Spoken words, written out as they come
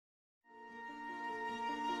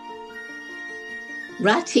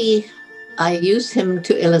Ratty, I use him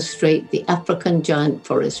to illustrate the African giant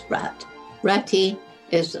forest rat. Ratty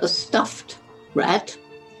is a stuffed rat.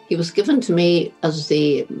 He was given to me as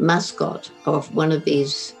the mascot of one of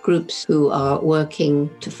these groups who are working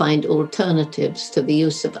to find alternatives to the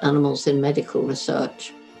use of animals in medical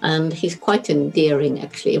research. And he's quite endearing,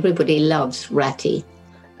 actually. Everybody loves Ratty.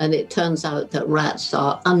 And it turns out that rats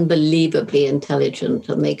are unbelievably intelligent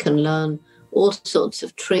and they can learn all sorts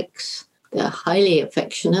of tricks. They're highly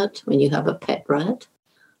affectionate when you have a pet rat.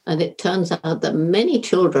 And it turns out that many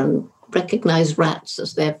children recognize rats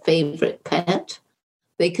as their favorite pet.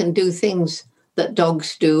 They can do things that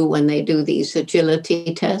dogs do when they do these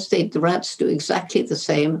agility tests. The rats do exactly the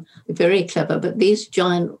same. They're very clever, but these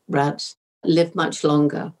giant rats live much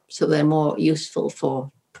longer, so they're more useful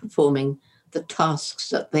for performing the tasks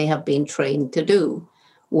that they have been trained to do.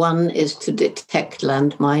 One is to detect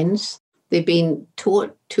landmines. They've been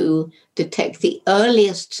taught to detect the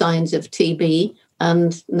earliest signs of TB,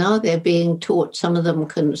 and now they're being taught, some of them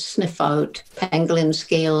can sniff out pangolin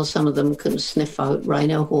scales, some of them can sniff out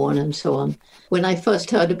rhino horn and so on. When I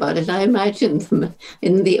first heard about it, I imagined them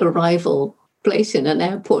in the arrival place in an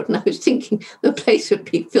airport, and I was thinking the place would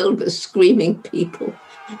be filled with screaming people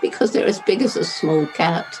because they're as big as a small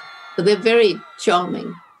cat. But they're very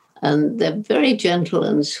charming, and they're very gentle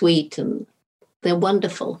and sweet, and they're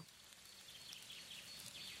wonderful.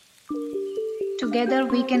 Together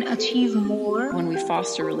we can achieve more. When we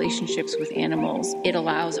foster relationships with animals, it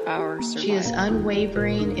allows our survival. She is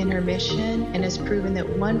unwavering in her mission and has proven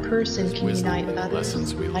that one person can unite others.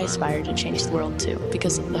 I aspire to change the world too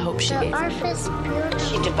because of the hope she gave.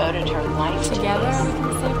 She devoted her life to Together we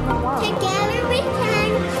can save the world. Together we can,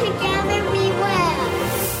 together we will.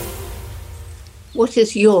 What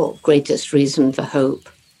is your greatest reason for hope?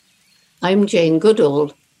 I'm Jane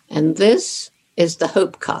Goodall, and this is the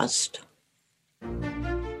Hopecast.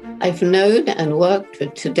 I've known and worked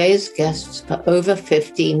with today's guests for over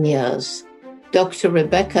 15 years. Dr.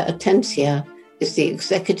 Rebeca Atencia is the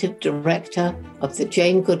Executive Director of the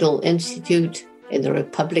Jane Goodall Institute in the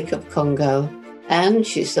Republic of Congo, and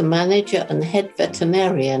she's the Manager and Head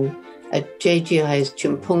Veterinarian at JGI's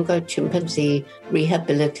Chimpunga Chimpanzee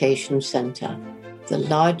Rehabilitation Center, the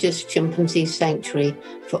largest chimpanzee sanctuary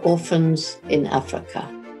for orphans in Africa.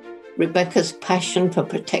 Rebeca's passion for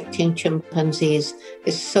protecting chimpanzees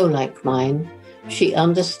is so like mine. She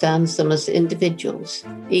understands them as individuals,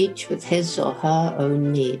 each with his or her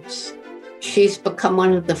own needs. She's become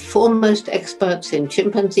one of the foremost experts in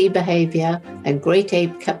chimpanzee behavior and great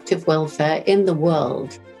ape captive welfare in the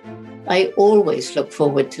world. I always look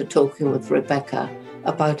forward to talking with Rebeca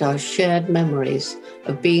about our shared memories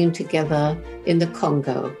of being together in the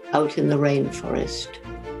Congo, out in the rainforest.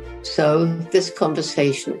 So this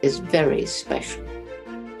conversation is very special.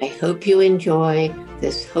 I hope you enjoy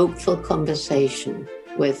this hopeful conversation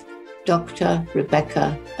with Dr.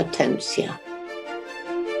 Rebeca Atencia.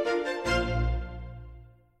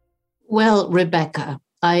 Well, Rebeca,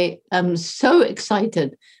 I am so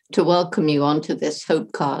excited to welcome you onto this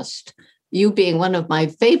Hopecast. You being one of my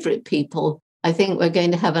favorite people, I think we're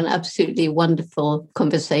going to have an absolutely wonderful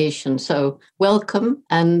conversation. So welcome,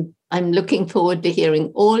 and I'm looking forward to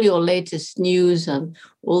hearing all your latest news and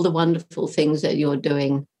all the wonderful things that you're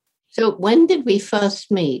doing. So when did we first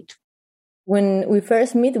meet? When we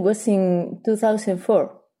first met was in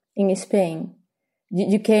 2004 in Spain.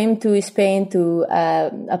 You came to Spain to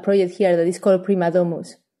a project here that is called Prima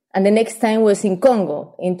Domus. And the next time was in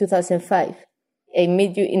Congo in 2005. I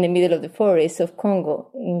met you in the middle of the forest of Congo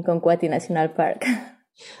in Konkwati National Park.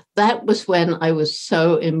 That was when I was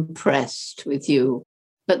so impressed with you.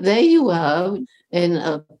 But there you were in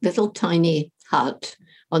a little tiny hut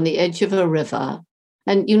on the edge of a river.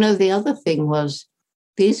 And, you know, the other thing was,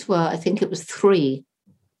 these were, I think it was 3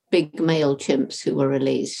 big male chimps who were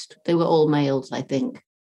released. They were all males, I think.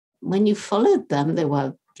 When you followed them, there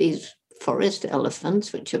were these forest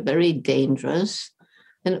elephants, which are very dangerous,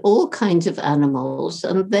 and all kinds of animals.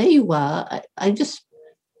 And there you were. I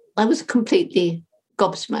was completely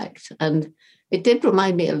gobsmacked. And it did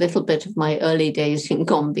remind me a little bit of my early days in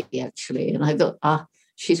Gombe, actually. And I thought,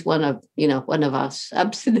 she's one of us.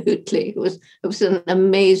 Absolutely. It was an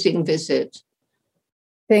amazing visit.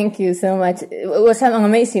 Thank you so much. It was an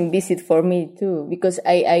amazing visit for me too, because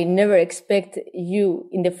I never expect you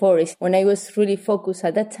in the forest. When I was really focused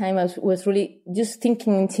at that time, I was really just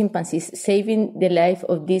thinking in chimpanzees, saving the life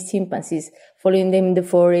of these chimpanzees, following them in the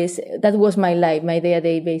forest. That was my life, my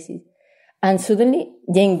day-to-day basis. And suddenly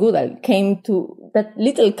Jane Goodall came to that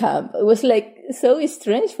little camp. It was like so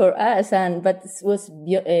strange for us, but it was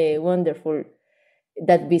wonderful.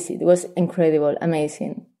 That visit was incredible,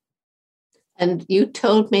 amazing. And you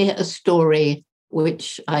told me a story,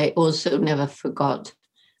 which I also never forgot,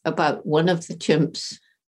 about one of the chimps.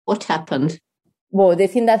 What happened? Well, the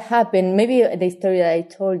thing that happened, maybe the story that I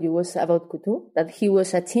told you was about Kutu, that he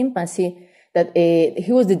was a chimpanzee, that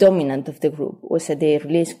he was the dominant of the group, was the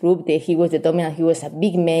release group, he was the dominant, he was a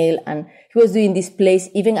big male, and he was doing this plays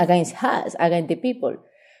even against us, against the people.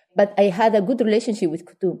 But I had a good relationship with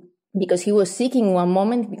Kutu, because he was sick in one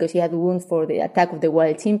moment, because he had wounds for the attack of the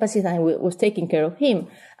wild chimpanzees, and I was taking care of him.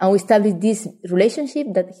 And we established this relationship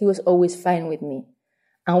that he was always fine with me.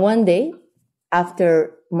 And one day,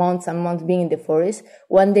 after months and months being in the forest,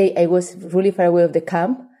 one day I was really far away of the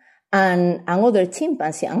camp, and another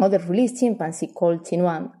released chimpanzee called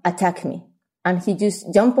Chinuam attacked me. And he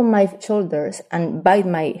just jumped on my shoulders and bite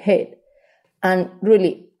my head. And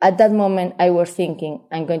really, at that moment, I was thinking,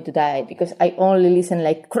 I'm going to die, because I only listened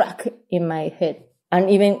like crack in my head. And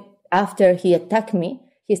even after he attacked me,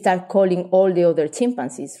 he started calling all the other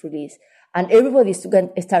chimpanzees release. And everybody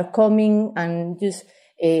started coming and just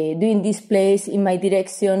doing displays in my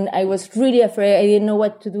direction. I was really afraid. I didn't know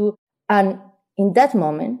what to do. And in that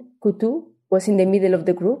moment, Kutu was in the middle of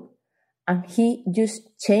the group, and he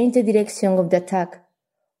just changed the direction of the attack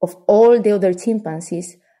of all the other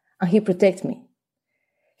chimpanzees, and he protected me.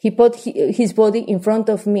 He put his body in front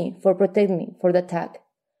of me for protect me for the attack.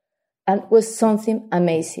 And it was something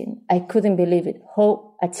amazing. I couldn't believe it,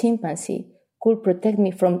 how a chimpanzee could protect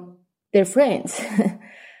me from their friends.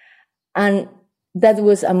 And that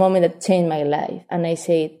was a moment that changed my life. And I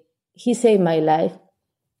said, he saved my life.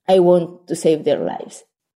 I want to save their lives.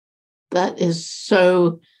 That is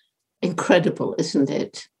so incredible, isn't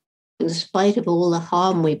it? In spite of all the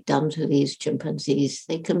harm we've done to these chimpanzees,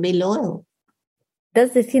 they can be loyal.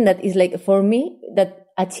 That's the thing that is like, for me, that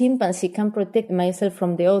a chimpanzee can protect myself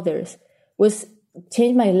from the others was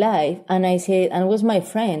changed my life. And I said, and was my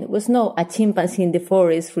friend. It was not a chimpanzee in the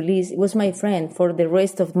forest released. It was my friend for the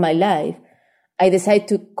rest of my life. I decided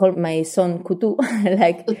to call my son Kutu,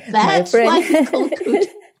 like my friend. Why you call Kutu.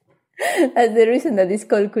 That's the reason that it's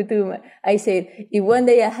called Kutu. I said, if one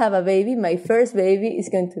day I have a baby, my first baby is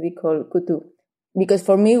going to be called Kutu. Because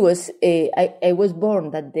for me, I was born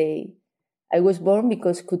that day. I was born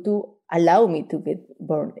because Kutu allowed me to get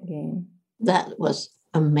born again. That was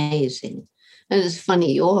amazing. And it's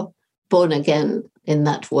funny, you're born again in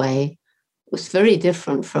that way was very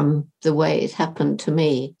different from the way it happened to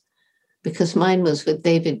me, because mine was with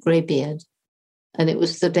David Greybeard. And it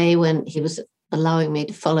was the day when he was allowing me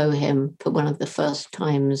to follow him for one of the first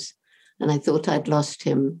times. And I thought I'd lost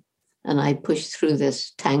him. And I pushed through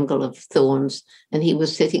this tangle of thorns, and he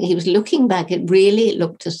was looking back. It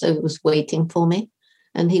looked as though he was waiting for me.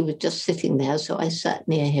 And he was just sitting there. So I sat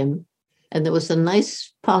near him, and there was a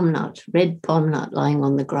nice palm nut, red palm nut lying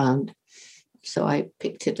on the ground. So I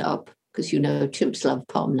picked it up, because, chimps love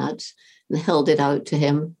palm nuts, and held it out to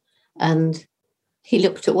him. And he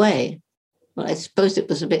looked away. Well, I suppose it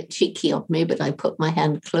was a bit cheeky of me, but I put my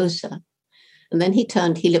hand closer. And then he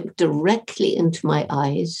looked directly into my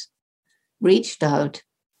eyes, reached out,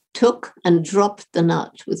 took and dropped the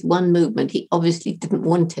nut with one movement. He obviously didn't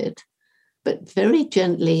want it, but very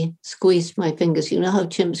gently squeezed my fingers. You know how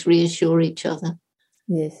chimps reassure each other?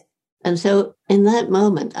 Yes. And so in that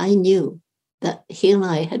moment, I knew that he and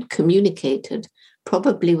I had communicated,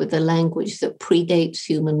 probably with a language that predates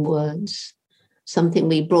human words, something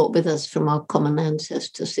we brought with us from our common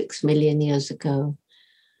ancestor 6 million years ago.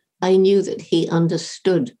 I knew that he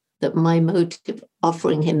understood that my motive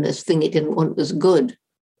offering him this thing he didn't want was good.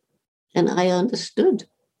 And I understood.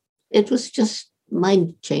 It was just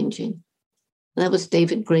mind-changing. That was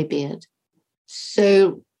David Greybeard.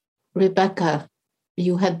 So, Rebecca,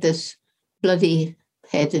 you had this bloody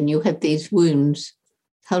head and you had these wounds.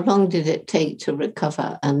 How long did it take to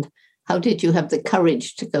recover? And how did you have the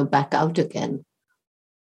courage to go back out again?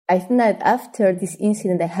 I think that after this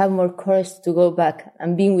incident, I have more courage to go back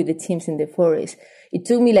and being with the chimps in the forest. It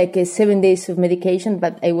took me like 7 days of medication,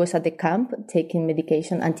 but I was at the camp taking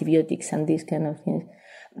medication, antibiotics and these kind of things.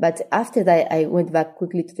 But after that, I went back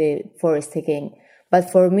quickly to the forest again. But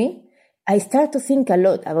for me, I started to think a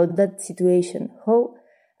lot about that situation, how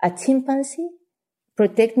a chimpanzee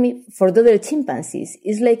protect me for the other chimpanzees.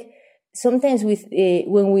 It's like sometimes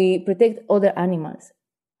when we protect other animals,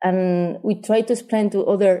 and we try to explain to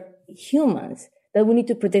other humans that we need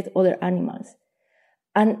to protect other animals.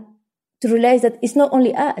 And to realize that it's not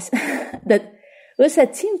only us, that it was a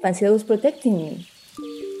chimpanzee that was protecting me.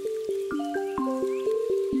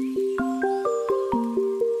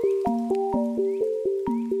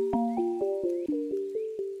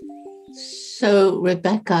 So,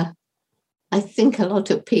 Rebecca, I think a lot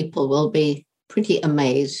of people will be pretty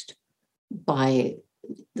amazed by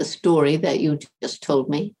the story that you just told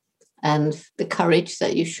me and the courage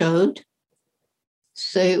that you showed.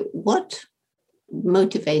 So what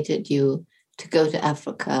motivated you to go to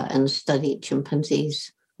Africa and study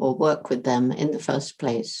chimpanzees or work with them in the first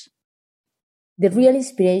place? The real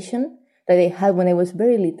inspiration that I had when I was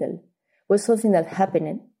very little was something that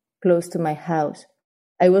happened close to my house.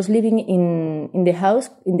 I was living in the house,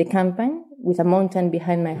 in the campaign, with a mountain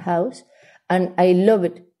behind my house, and I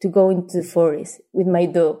loved to go into the forest with my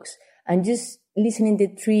dogs and just listening the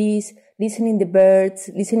trees, listening the birds,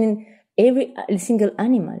 listening every single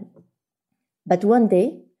animal. But one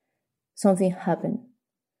day, something happened.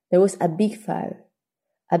 There was a big fire.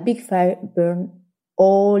 A big fire burned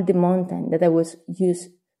all the mountain that I was used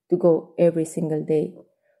to go every single day.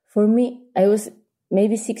 For me, I was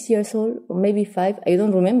maybe 6 years old or maybe 5. I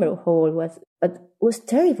don't remember how old I was, but it was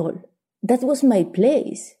terrible. That was my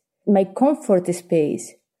place, my comfort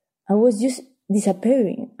space. I was just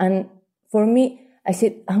disappearing. And for me, I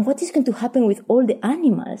said, and what is going to happen with all the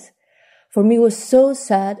animals? For me, it was so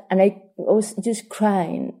sad, and I was just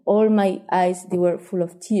crying. All my eyes, they were full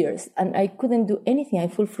of tears, and I couldn't do anything. I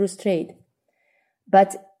felt frustrated.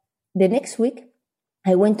 But the next week,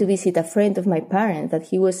 I went to visit a friend of my parents that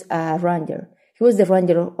he was a ranger. He was the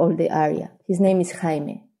ranger of all the area. His name is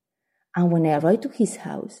Jaime. And when I arrived to his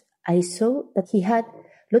house, I saw that he had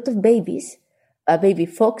a lot of babies, a baby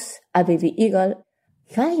fox, a baby eagle.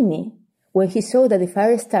 Jaime, when he saw that the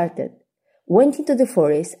fire started, went into the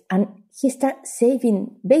forest and he started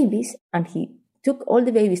saving babies, and he took all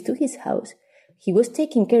the babies to his house. He was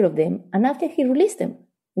taking care of them, and after he released them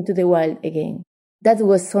into the wild again. That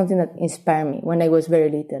was something that inspired me when I was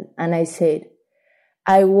very little. And I said,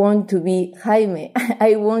 I want to be Jaime.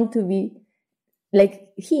 I want to be like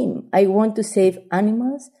him. I want to save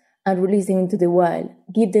animals and release them into the wild,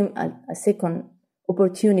 give them a second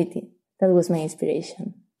opportunity. That was my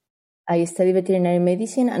inspiration. I studied veterinary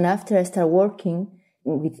medicine, and after I started working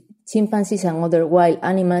with chimpanzees and other wild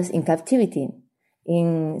animals in captivity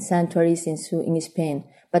in sanctuaries in Spain.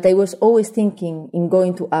 But I was always thinking in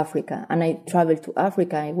going to Africa, and I traveled to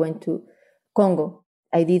Africa. I went to Congo.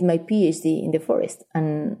 I did my PhD in the forest,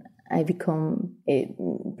 and I become a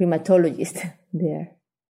primatologist there.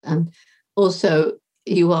 And also,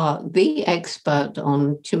 you are the expert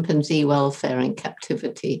on chimpanzee welfare in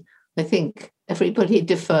captivity. I think everybody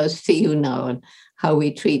defers to you now on how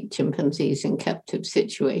we treat chimpanzees in captive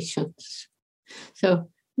situations. So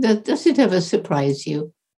does it ever surprise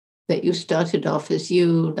you that you started off as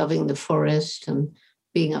you loving the forest and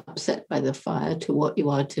being upset by the fire to what you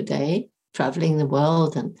are today, traveling the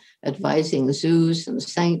world and advising zoos and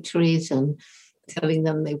sanctuaries and telling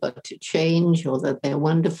them they've got to change or that they're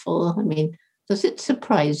wonderful? I mean, does it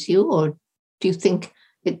surprise you, or do you think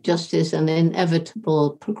it just is an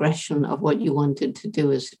inevitable progression of what you wanted to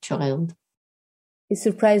do as a child? It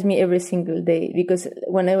surprised me every single day, because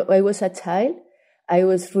when I was a child, I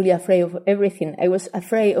was really afraid of everything. I was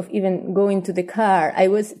afraid of even going to the car.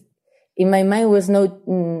 In my mind was not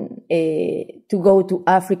to go to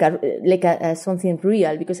Africa like something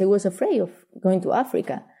real, because I was afraid of going to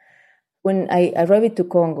Africa. When I arrived to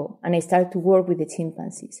Congo and I started to work with the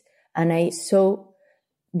chimpanzees and I saw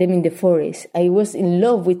them in the forest, I was in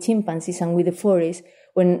love with chimpanzees and with the forest.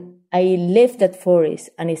 When I left that forest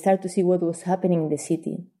and I started to see what was happening in the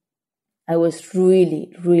city, I was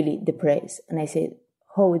really, really depressed. And I said,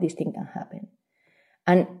 how this thing can happen?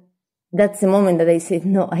 And that's the moment that I said,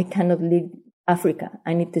 no, I cannot leave Africa.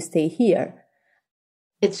 I need to stay here.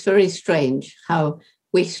 It's very strange how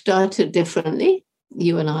we started differently,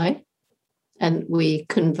 you and we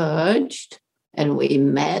converged and we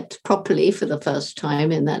met properly for the first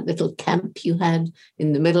time in that little camp you had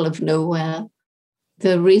in the middle of nowhere.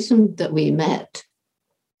 The reason that we met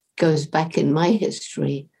goes back in my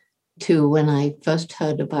history to when I first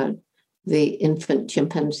heard about the infant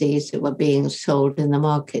chimpanzees that were being sold in the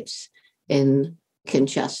markets in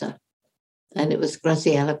Kinshasa. And it was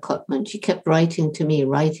Graziella Cotman. She kept writing to me,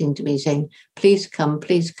 saying, please come,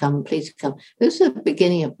 please come, please come. This was the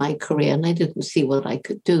beginning of my career, and I didn't see what I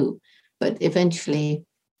could do. But eventually,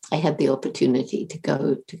 I had the opportunity to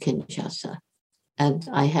go to Kinshasa. And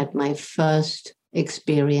I had my first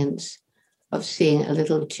experience of seeing a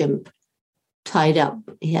little chimp tied up.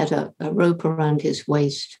 He had a rope around his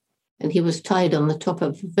waist, and he was tied on the top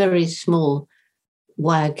of a very small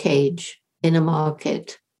wire cage in a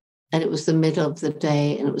market. And it was the middle of the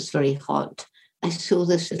day and it was very hot. I saw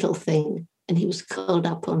this little thing and he was curled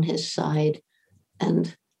up on his side.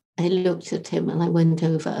 And I looked at him and I went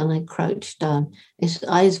over and I crouched down. His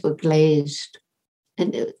eyes were glazed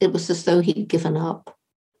and it was as though he'd given up.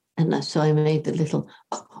 And so I made the little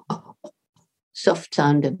soft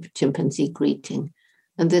sound of chimpanzee greeting.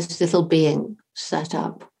 And this little being sat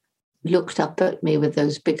up, looked up at me with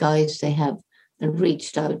those big eyes they have, and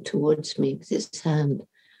reached out towards me with his hand.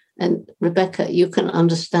 And Rebecca, you can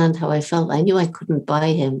understand how I felt. I knew I couldn't buy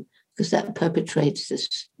him because that perpetrates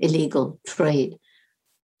this illegal trade.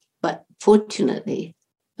 But fortunately,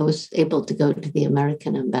 I was able to go to the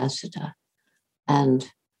American ambassador, and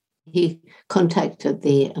he contacted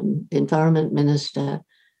the environment minister,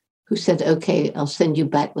 who said, okay, I'll send you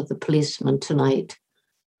back with the policeman tonight.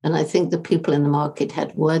 And I think the people in the market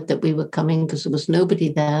had word that we were coming because there was nobody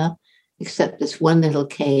there except this one little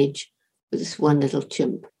cage with this one little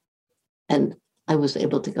chimp. And I was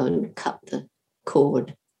able to go and cut the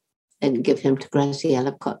cord and give him to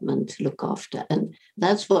Graciela Cotman to look after. And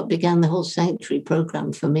that's what began the whole sanctuary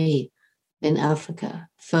program for me in Africa,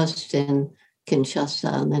 first in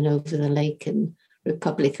Kinshasa and then over the lake in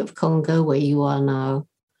Republic of Congo, where you are now.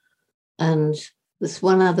 And there's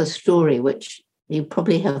one other story, which you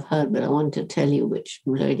probably have heard, but I want to tell you, which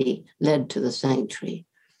really led to the sanctuary.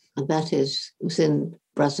 And that is, it was in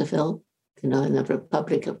Brazzaville, in the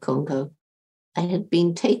Republic of Congo. I had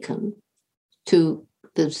been taken to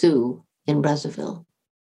the zoo in Brazzaville.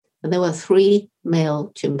 And there were 3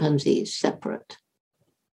 male chimpanzees separate.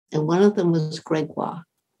 And one of them was Gregoire.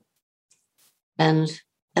 And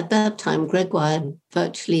at that time, Gregoire had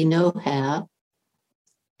virtually no hair.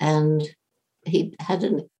 And he had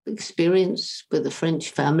an experience with a French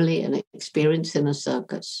family, an experience in a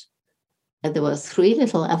circus. And there were 3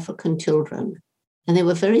 little African children. And they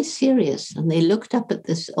were very serious. And they looked up at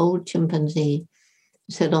this old chimpanzee,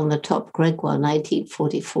 said on the top, Gregoire,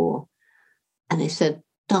 1944. And they said,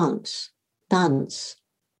 dance, dance.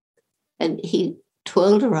 And he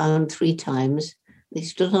twirled around 3 times. He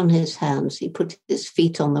stood on his hands. He put his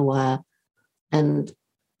feet on the wire. And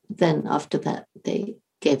then after that, they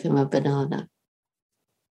gave him a banana.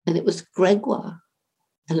 And it was Gregoire,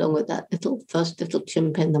 along with that first little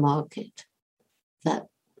chimp in the market, that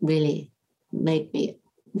really made me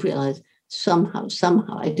realize somehow,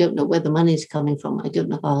 I don't know where the money's coming from. I don't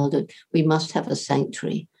know how I'll do it. We must have a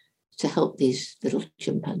sanctuary to help these little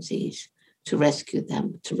chimpanzees, to rescue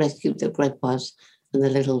them, to rescue the Gregoires and the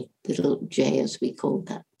little J, as we called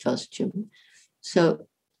that first chimp. So,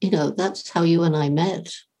 that's how you and I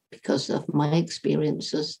met, because of my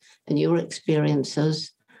experiences and your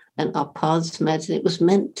experiences, and our paths met, and it was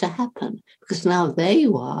meant to happen, because now there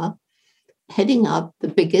you are, heading up the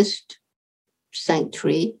biggest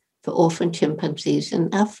sanctuary for orphan chimpanzees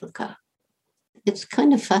in Africa. It's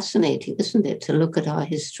kind of fascinating, isn't it, to look at our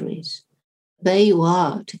histories. There you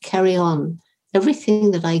are, to carry on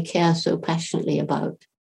everything that I care so passionately about,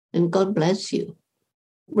 and God bless you.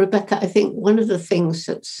 Rebecca, I think one of the things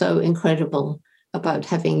that's so incredible about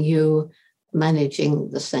having you managing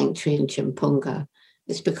the sanctuary in Chimpunga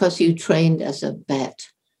is because you trained as a vet.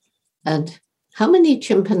 And how many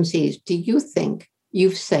chimpanzees do you think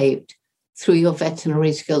you've saved through your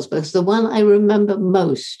veterinary skills? Because the one I remember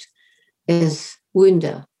most is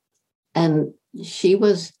Wunda. And she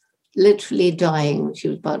was literally dying. She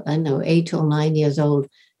was about, 8 or 9 years old.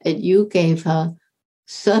 And you gave her,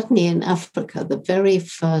 certainly in Africa, the very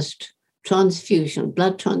first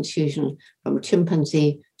blood transfusion from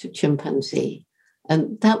chimpanzee to chimpanzee.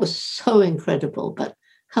 And that was so incredible. But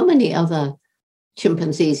how many other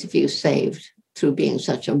chimpanzees have you saved through being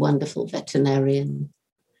such a wonderful veterinarian?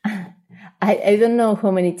 I don't know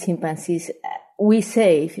how many chimpanzees we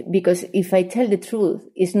save, because if I tell the truth,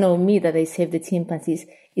 it's not me that I save the chimpanzees,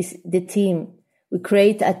 it's the team. We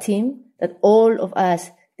create a team that all of us,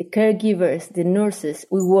 the caregivers, the nurses,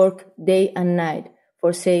 we work day and night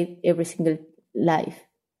for save every single life.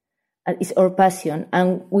 And it's our passion,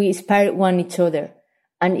 and we inspire each other.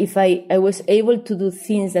 And if I was able to do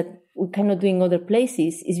things that we cannot do in other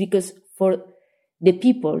places, it's because for the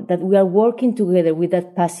people that we are working together with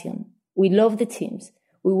that passion. We love the teams.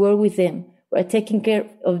 We work with them. We're taking care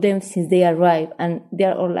of them since they arrive, and they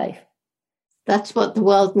are our life. That's what the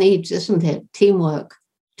world needs, isn't it? Teamwork.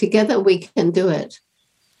 Together we can do it.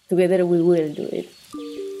 Together we will do it.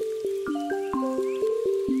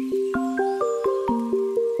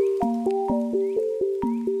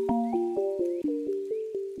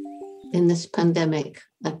 In this pandemic,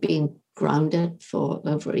 I've been grounded for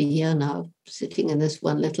over a year now, sitting in this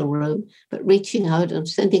one little room, but reaching out and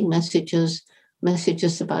sending messages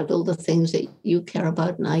about all the things that you care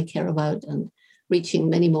about and I care about, and reaching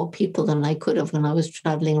many more people than I could have when I was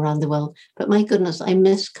traveling around the world. But my goodness, I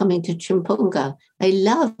miss coming to Chimpunga. I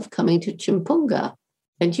love coming to Chimpunga.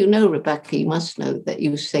 And Rebecca, you must know that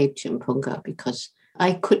you saved Chimpunga, because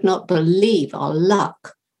I could not believe our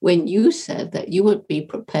luck when you said that you would be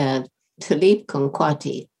prepared to leave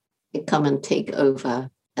Konkwati and come and take over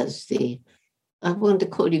as I want to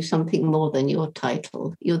call you something more than your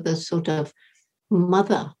title. You're the sort of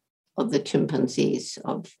mother of the chimpanzees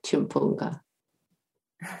of Chimpunga.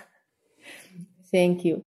 Thank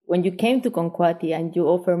you. When you came to Konkwati and you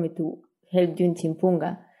offered me to help you in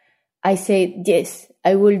Chimpunga, I said, yes,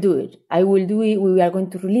 I will do it. I will do it. We are going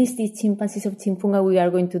to release these chimpanzees of Chimpunga. We are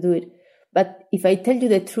going to do it. But if I tell you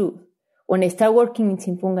the truth, when I started working in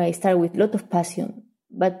Chimpunga, I started with a lot of passion.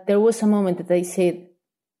 But there was a moment that I said,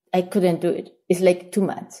 I couldn't do it. It's like too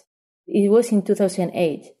much. It was in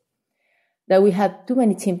 2008 that we had too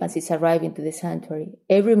many chimpanzees arriving to the sanctuary.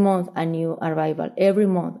 Every month, a new arrival. Every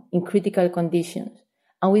month, in critical conditions.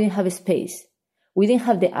 And we didn't have a space. We didn't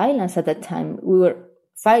have the islands at that time. We were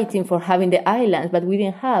fighting for having the islands, but we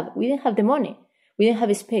didn't have the money. We didn't have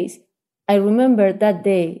a space. I remember that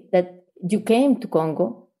day that you came to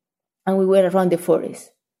Congo and we were around the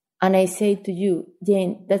forest. And I said to you,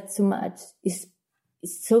 Jane, that's too much. It's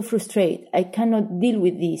so frustrating. I cannot deal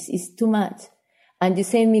with this. It's too much. And you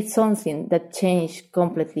said me something that changed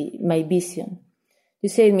completely my vision. You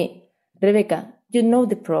said to me, Rebecca, you know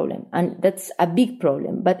the problem, and that's a big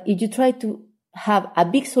problem. But if you try to have a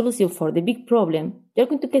big solution for the big problem, you're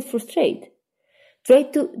going to get frustrated. Try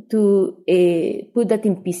to put that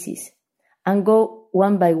in pieces and go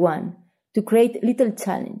one by one to create little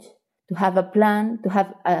challenge, to have a plan, to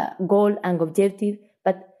have a goal and objective,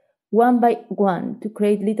 but one by one to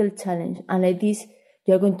create little challenge. And like this,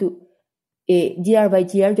 you're going to, year by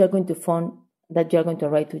year, you're going to find that you're going to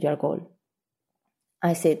arrive to your goal.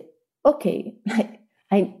 I said, okay,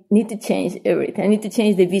 I need to change everything. I need to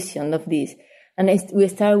change the vision of this. And we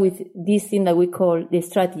start with this thing that we call the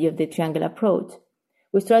strategy of the triangle approach.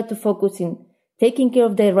 We start to focus in taking care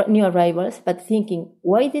of the new arrivals, but thinking,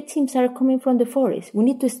 why the teams are coming from the forest? We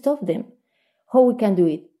need to stop them. How we can do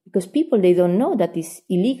it? Because people, they don't know that it's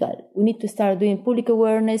illegal. We need to start doing public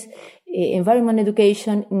awareness, environment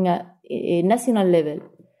education in a national level.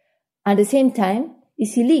 At the same time,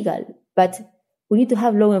 it's illegal, but we need to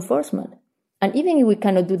have law enforcement. And even if we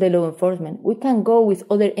cannot do the law enforcement, we can go with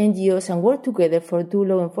other NGOs and work together for do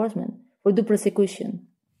law enforcement, for do prosecution.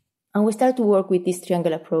 And we start to work with this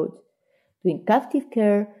triangle approach, doing captive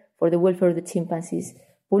care for the welfare of the chimpanzees,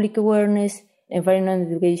 public awareness,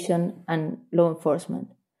 environmental education, and law enforcement.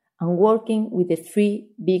 And working with the three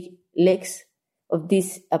big legs of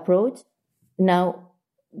this approach, now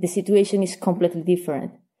the situation is completely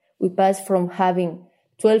different. We pass from having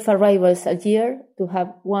 12 arrivals a year to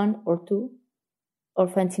have 1 or 2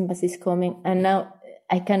 orphan chimpanzees coming. And now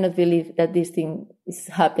I cannot believe that this thing is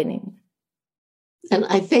happening. And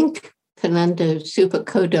I think Fernando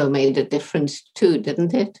Supercodo made a difference too,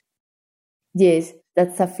 didn't it? Yes,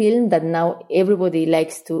 that's a film that now everybody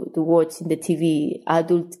likes to watch in the TV,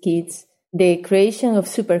 adult kids. The creation of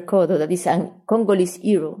Supercodo, that is a Congolese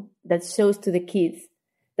hero that shows to the kids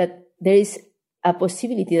that there is a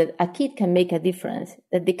possibility that a kid can make a difference,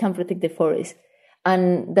 that they can protect the forest.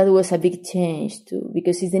 And that was a big change too,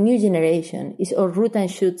 because it's the new generation. It's our root and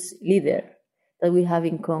shoots leader that we have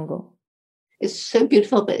in Congo. It's so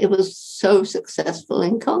beautiful, but it was so successful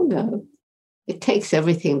in Congo. It takes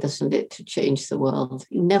everything, doesn't it, to change the world?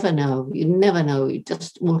 You never know. You never know. You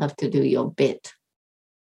just will have to do your bit.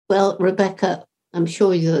 Well, Rebecca, I'm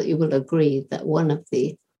sure that you will agree that one of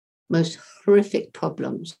the most horrific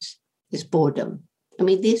problems is boredom. I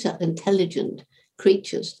mean, these are intelligent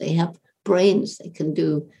creatures. They have brains. They can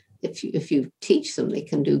do, if you teach them, they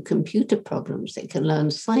can do computer programs. They can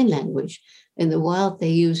learn sign language. In the wild, they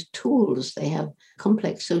use tools. They have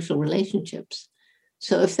complex social relationships.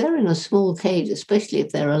 So if they're in a small cage, especially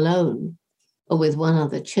if they're alone or with one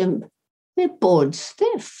other chimp, they're bored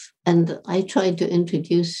stiff. And I tried to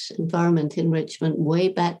introduce environment enrichment way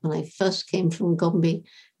back when I first came from Gombe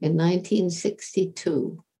in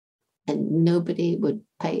 1962, and nobody would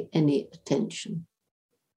pay any attention.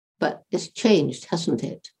 But it's changed, hasn't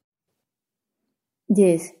it?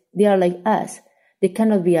 Yes, they are like us. They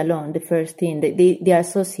cannot be alone, the first thing. They are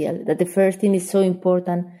social, that the first thing is so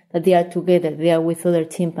important that they are together, they are with other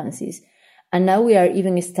chimpanzees. And now we are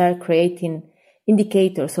even start creating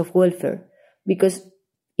indicators of welfare, because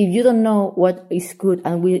if you don't know what is good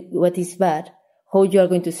and what is bad, how you are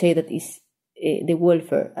going to say that is the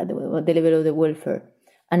welfare, at the level of the welfare.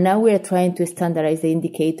 And now we are trying to standardize the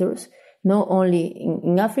indicators, not only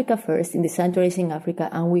in Africa first, in the sanctuaries in Africa,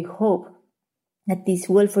 and we hope that this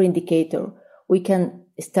welfare indicator, we can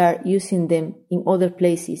start using them in other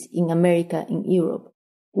places, in America, in Europe.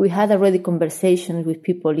 We had already conversations with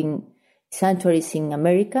people in sanctuaries in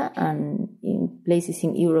America and in places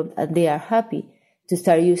in Europe, and they are happy to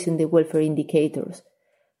start using the welfare indicators.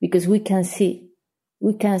 because we can see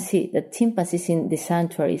that chimpanzees in the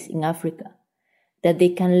sanctuaries in Africa, that they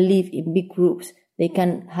can live in big groups, they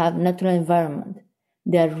can have natural environment,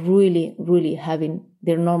 they are really, really having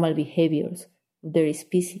their normal behaviors of their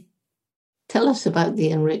species. Tell us about the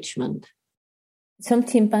enrichment. Some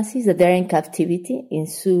chimpanzees that are in captivity in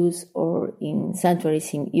zoos or in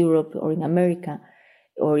sanctuaries in Europe or in America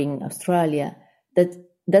or in Australia, that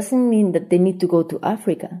doesn't mean that they need to go to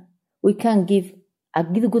Africa. We can give a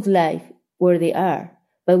good life where they are,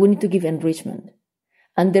 but we need to give enrichment.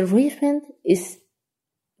 And the enrichment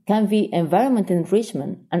can be environment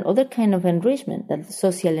enrichment and other kind of enrichment, that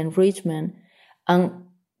social enrichment. And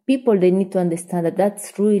people, they need to understand that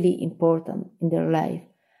that's really important in their life.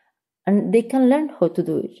 And they can learn how to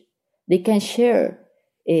do it. They can share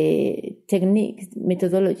techniques,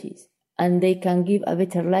 methodologies, and they can give a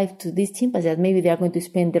better life to these chimpanzees that maybe they are going to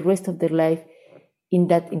spend the rest of their life in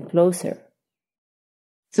that enclosure.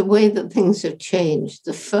 The way that things have changed,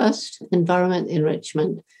 the first environment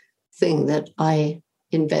enrichment thing that I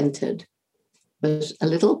invented was a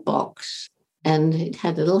little box, and it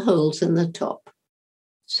had little holes in the top.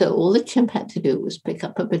 So all the chimp had to do was pick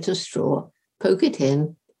up a bit of straw, poke it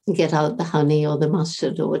in, and get out the honey or the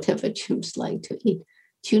mustard or whatever chimps like to eat.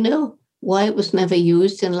 Do you know why it was never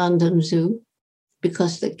used in London Zoo?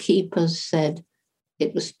 Because the keepers said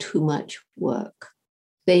it was too much work.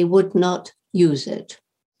 They would not use it.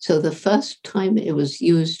 So the first time it was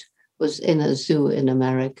used was in a zoo in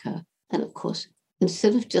America. And of course,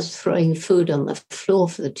 instead of just throwing food on the floor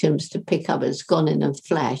for the chimps to pick up, it's gone in a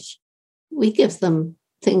flash. We give them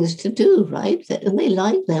things to do, right? And they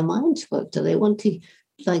like their minds work. Do they want to,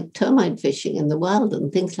 like termite fishing in the wild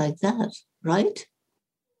and things like that, right?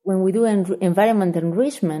 When we do environment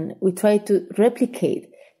enrichment, we try to replicate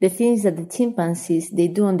the things that the chimpanzees, they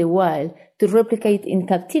do on the wild to replicate in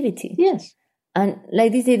captivity. Yes. And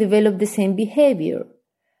like this, they develop the same behavior.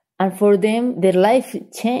 And for them, their life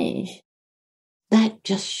changed. That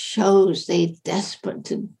just shows they're desperate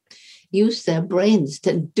to use their brains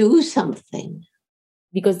to do something.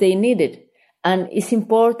 Because they need it. And it's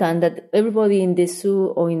important that everybody in the zoo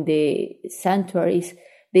or in the sanctuaries,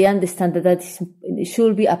 they understand that it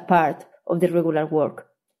should be a part of the regular work.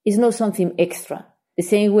 It's not something extra. The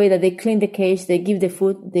same way that they clean the cage, they give the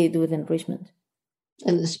food, they do the enrichment.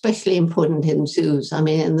 And especially important in zoos. I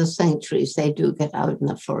mean, in the sanctuaries, they do get out in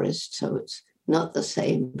the forest, so it's not the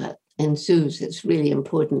same. But in zoos, it's really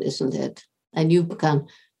important, isn't it? And you've begun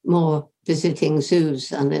more visiting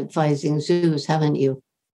zoos and advising zoos, haven't you?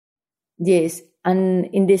 Yes. And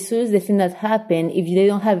in the zoos, the thing that happens, if they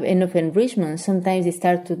don't have enough enrichment, sometimes they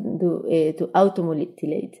start to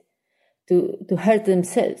automutilate, to hurt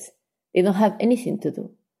themselves. They don't have anything to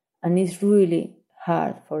do. And it's really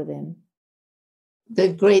hard for them. The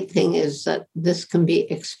great thing is that this can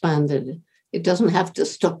be expanded. It doesn't have to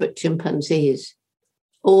stop at chimpanzees.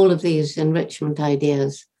 All of these enrichment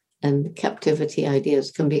ideas and captivity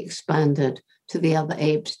ideas can be expanded to the other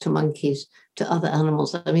apes, to monkeys, to other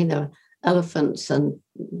animals. I mean, there are elephants and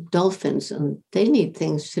dolphins, and they need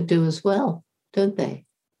things to do as well, don't they?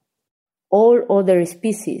 All other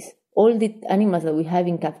species, all the animals that we have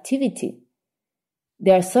in captivity,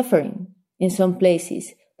 they are suffering in some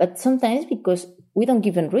places, but sometimes because we don't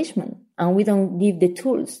give enrichment and we don't give the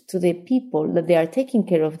tools to the people that they are taking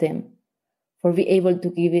care of them for be able to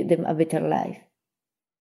give them a better life.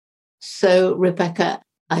 So, Rebecca,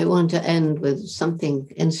 I want to end with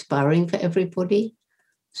something inspiring for everybody.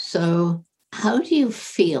 So how do you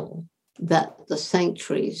feel that the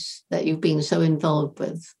sanctuaries that you've been so involved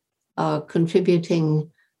with are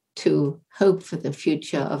contributing to hope for the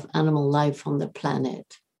future of animal life on the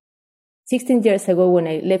planet? 16 years ago, when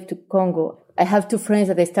I left to Congo, I have two friends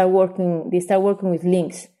that they start working with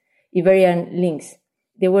lynx, Iberian lynx.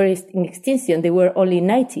 They were in extinction. They were only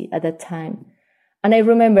 90 at that time. And I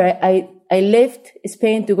remember I left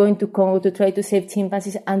Spain to go into Congo to try to save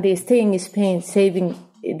chimpanzees, and they stay in Spain saving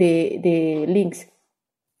the lynx.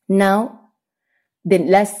 Now, the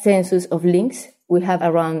last census of lynx, we have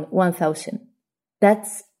around 1,000.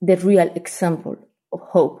 That's the real example of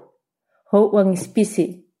hope. How one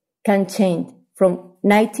species can change from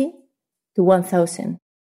 90 to 1,000.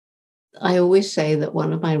 I always say that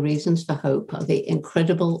one of my reasons for hope are the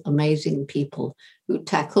incredible, amazing people who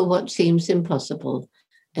tackle what seems impossible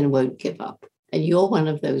and won't give up. And you're one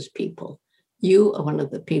of those people. You are one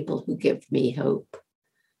of the people who give me hope.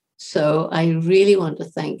 So I really want to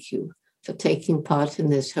thank you for taking part in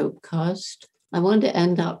this Hopecast. I want to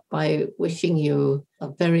end up by wishing you a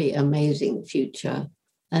very amazing future.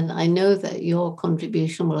 And I know that your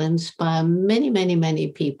contribution will inspire many, many,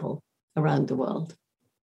 many people around the world.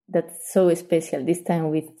 that's so special this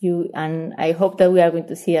time with you. And I hope that we are going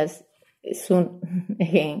to see us soon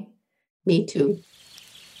again. Me too.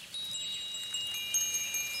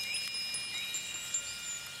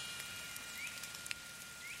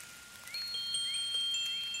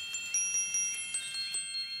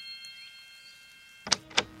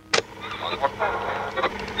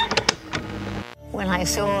 When I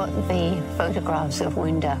saw the photographs of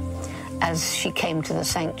Wunda as she came to the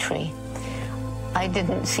sanctuary, I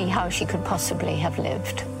didn't see how she could possibly have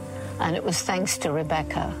lived. And it was thanks to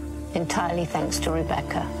Rebecca, entirely thanks to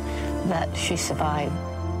Rebecca, that she survived.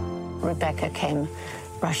 Rebecca came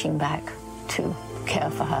rushing back to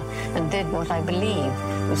care for her and did what I believe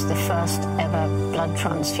was the first ever blood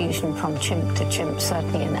transfusion from chimp to chimp,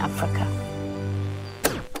 certainly in Africa.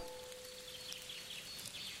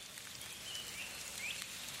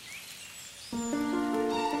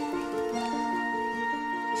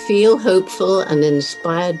 Feel hopeful and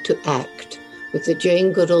inspired to act with the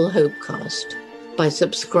Jane Goodall Hopecast by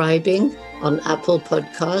subscribing on Apple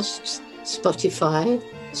Podcasts, Spotify,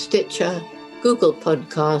 Stitcher, Google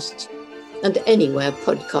Podcasts, and anywhere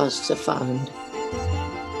podcasts are found.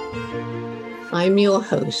 I'm your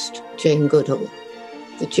host, Jane Goodall.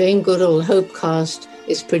 The Jane Goodall Hopecast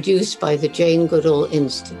is produced by the Jane Goodall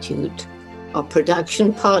Institute. Our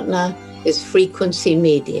production partner is Frequency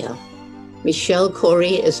Media. Michelle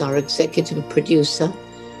Corey is our executive producer,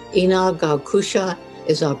 Ina Gaukusha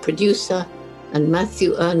is our producer, and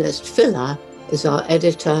Matthew Ernest Filler is our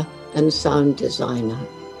editor and sound designer.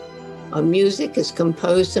 Our music is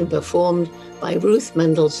composed and performed by Ruth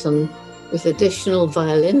Mendelssohn with additional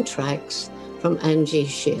violin tracks from Angie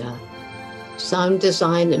Shear. Sound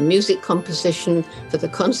design and music composition for the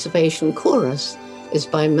Conservation Chorus is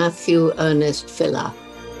by Matthew Ernest Filler.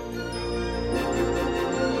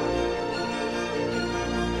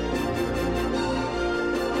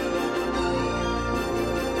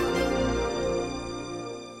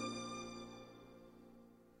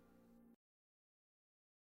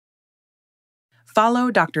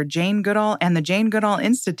 Follow Dr. Jane Goodall and the Jane Goodall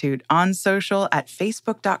Institute on social at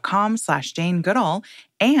facebook.com/Jane Goodall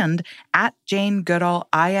and at Jane Goodall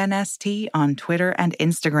INST on Twitter and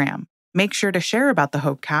Instagram. Make sure to share about the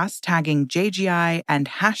Hopecast, tagging JGI and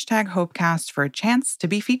 #Hopecast for a chance to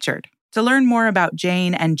be featured. To learn more about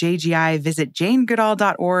Jane and JGI, visit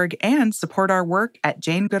janegoodall.org and support our work at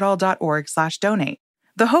janegoodall.org/donate.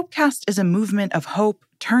 The Hopecast is a movement of hope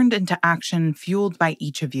turned into action fueled by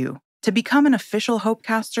each of you. To become an official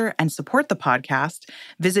Hopecaster and support the podcast,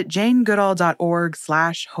 visit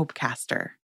janegoodall.org/Hopecaster.